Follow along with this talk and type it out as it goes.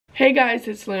Hey guys,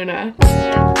 it's Luna.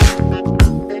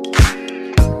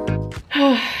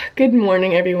 Good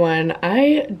morning, everyone.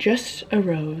 I just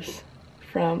arose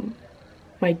from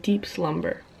my deep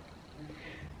slumber.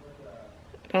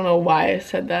 I don't know why I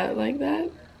said that like that.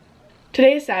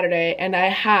 Today is Saturday and I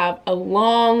have a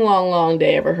long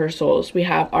day of rehearsals. We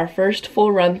have our first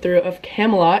full run through of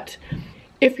Camelot.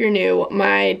 If you're new,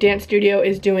 my dance studio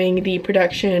is doing the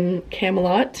production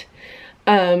Camelot,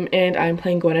 and I'm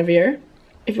playing Guinevere.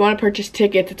 If you want to purchase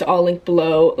tickets, it's all linked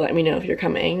below. Let me know if you're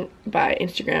coming by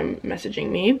Instagram messaging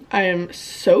me. I am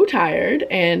so tired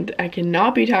and I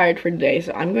cannot be tired for today,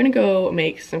 so I'm going to go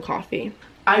make some coffee.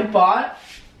 I bought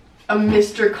a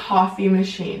Mr. Coffee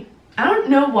machine. I don't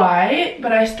know why,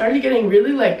 but I started getting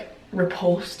really like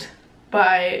repulsed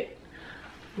by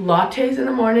lattes in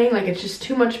the morning. Like, it's just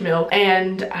too much milk,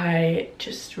 and I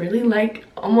just really like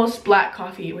almost black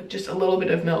coffee with just a little bit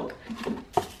of milk.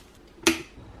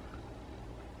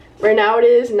 Right now it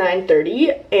is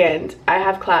 9:30 and I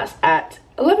have class at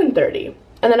 11:30,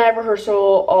 and then I have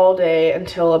rehearsal all day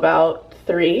until about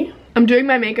 3. I'm doing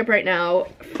my makeup right now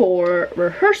for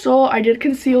rehearsal. I did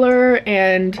concealer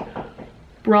and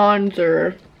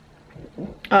bronzer,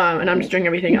 and I'm just doing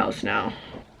everything else now.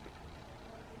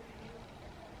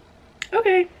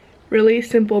 Okay, really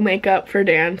simple makeup for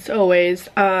dance always.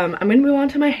 I'm gonna move on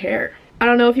to my hair. I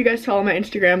don't know if you guys saw on my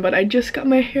Instagram, but I just got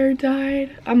my hair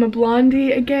dyed. I'm a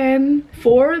blondie again.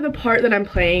 For the part that I'm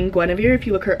playing, Guinevere, if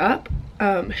you look her up,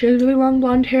 she has really long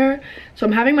blonde hair. So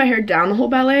I'm having my hair down the whole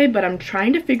ballet, but I'm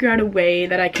trying to figure out a way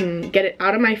that I can get it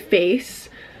out of my face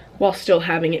while still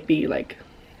having it be like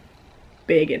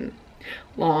big and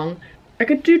long. I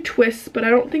could do twists, but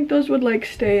I don't think those would like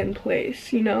stay in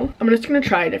place, you know? I'm just gonna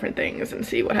try different things and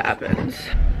see what happens.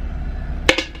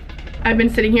 I've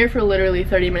been sitting here for literally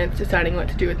 30 minutes deciding what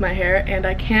to do with my hair, and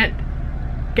I can't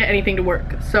get anything to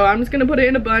work. So I'm just gonna put it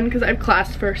in a bun because I have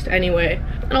class first anyway,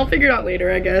 and I'll figure it out later,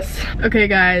 I guess. Okay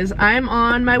guys, I'm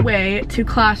on my way to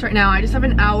class right now. I just have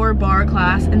an hour bar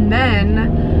class and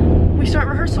then we start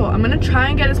rehearsal. I'm gonna try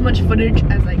and get as much footage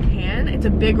as I can. It's a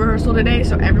big rehearsal today,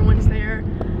 so everyone's there,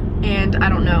 and I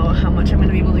don't know how much I'm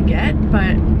gonna be able to get,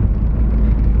 but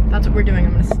that's what we're doing.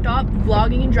 I'm gonna stop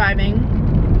vlogging and driving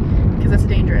because that's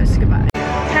dangerous. Goodbye.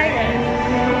 Hi guys.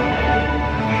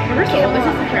 Rehearsal, this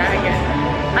is the dragon.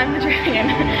 I'm the dragon.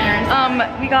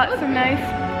 We got some nice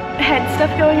head stuff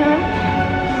going on.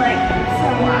 Like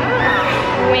some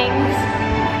wings.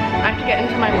 I have to get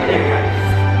into my wedding dress.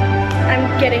 I'm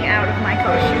getting out of my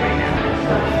costume right now.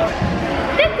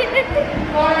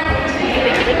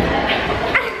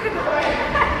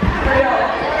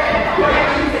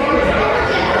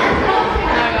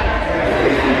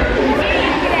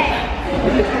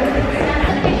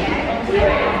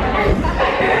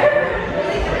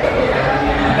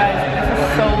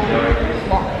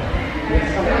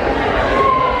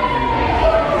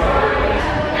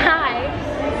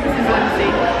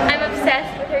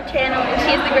 Channel, and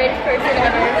she is the greatest person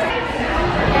ever.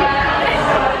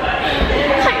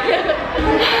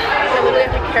 I literally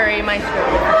have to carry my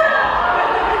skirt.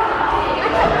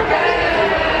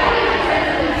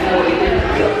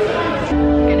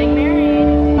 Getting married.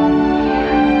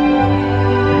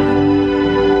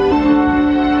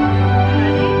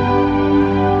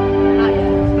 Not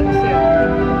yet, but soon.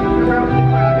 Remember the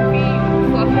choreography,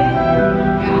 fluff it?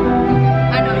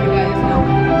 Yeah. I know you guys know.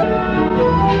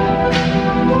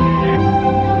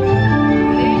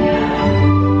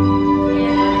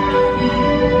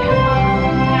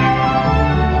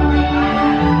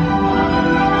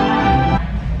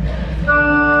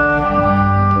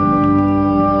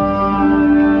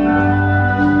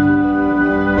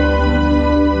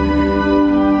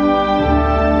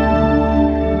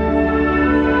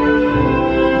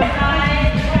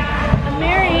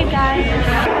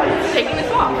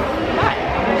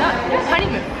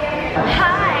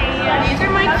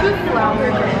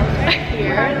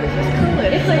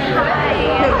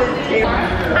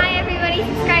 Hi everybody,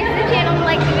 subscribe to the channel and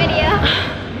like the video.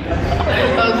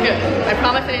 That was good. I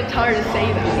promise I didn't tell her to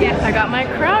say that. Yeah, I got my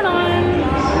crown on.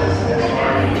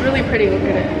 It's really pretty, look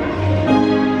at it.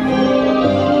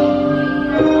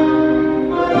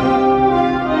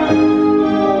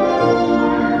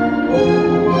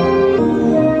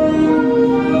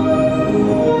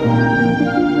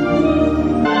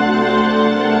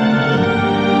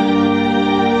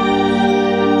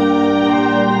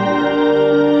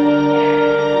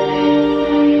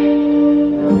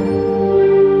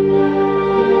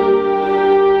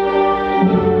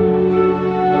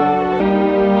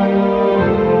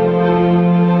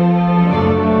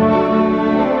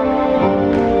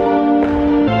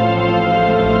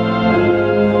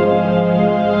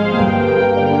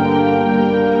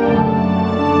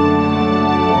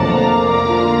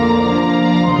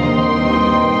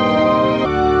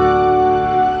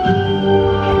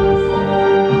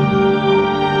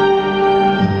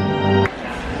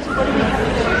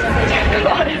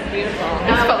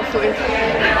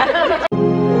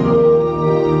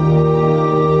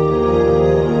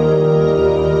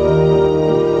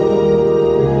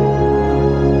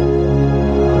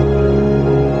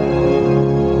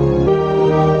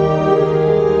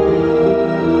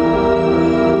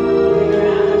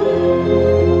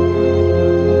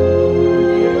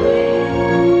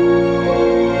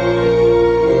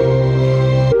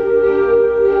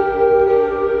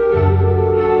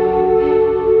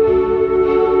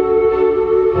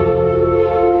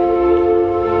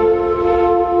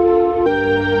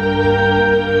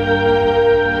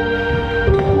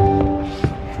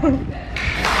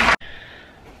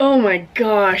 my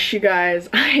gosh, you guys,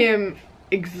 I am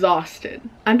exhausted.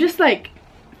 I'm just like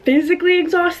physically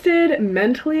exhausted,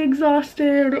 mentally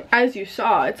exhausted. As you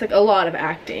saw, it's like a lot of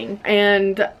acting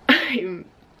and I'm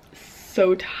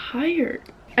so tired.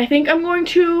 I think I'm going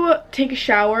to take a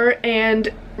shower and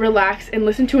relax and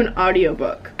listen to an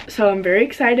audiobook. So I'm very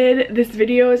excited. This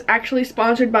video is actually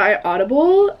sponsored by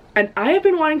Audible, and I have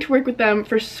been wanting to work with them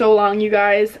for so long, you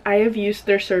guys. I have used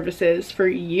their services for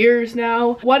years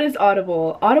now. What is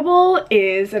Audible? Audible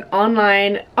is an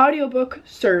online audiobook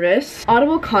service.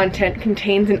 Audible content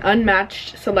contains an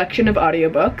unmatched selection of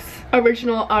audiobooks,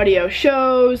 original audio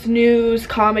shows, news,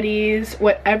 comedies,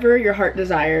 whatever your heart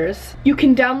desires. You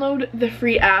can download the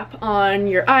free app on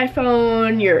your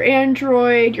iPhone, your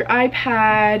Android, your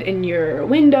iPad, and your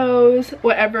Windows,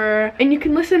 whatever, and you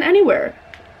can listen anywhere.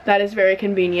 That is very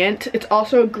convenient. It's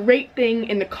also a great thing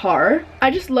in the car. I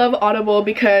just love Audible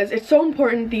because it's so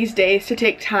important these days to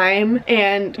take time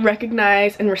and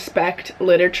recognize and respect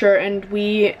literature, and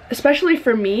especially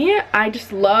for me, I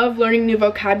just love learning new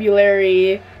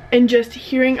vocabulary and just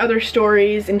hearing other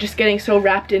stories and just getting so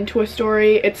wrapped into a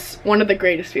story. It's one of the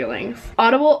greatest feelings.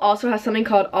 Audible also has something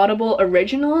called Audible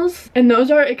Originals, and those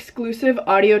are exclusive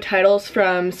audio titles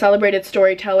from celebrated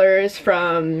storytellers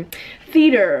from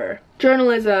theater,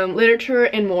 journalism, literature,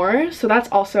 and more. So that's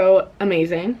also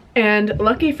amazing. And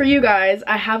lucky for you guys,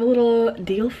 I have a little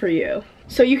deal for you.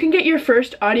 So you can get your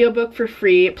first audiobook for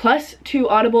free plus 2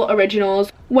 Audible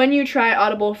originals when you try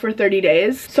Audible for 30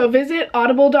 days. So visit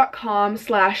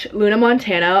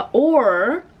audible.com/LunaMontana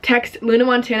or text Luna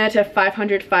Montana to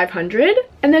 500-500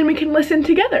 and then we can listen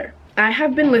together. I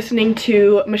have been listening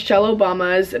to Michelle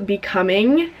Obama's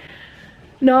Becoming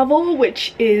novel,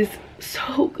 which is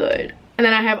so good. And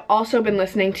then I have also been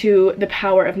listening to The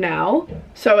Power of Now.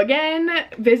 So again,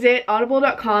 visit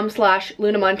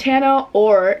audible.com/LunaMontana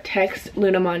or text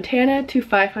Luna Montana to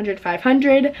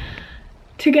 500-500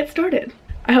 to get started.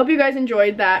 I hope you guys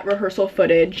enjoyed that rehearsal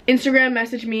footage. Instagram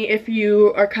message me if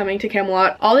you are coming to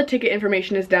Camelot. All the ticket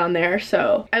information is down there.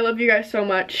 So I love you guys so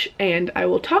much and I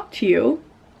will talk to you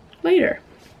later.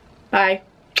 Bye.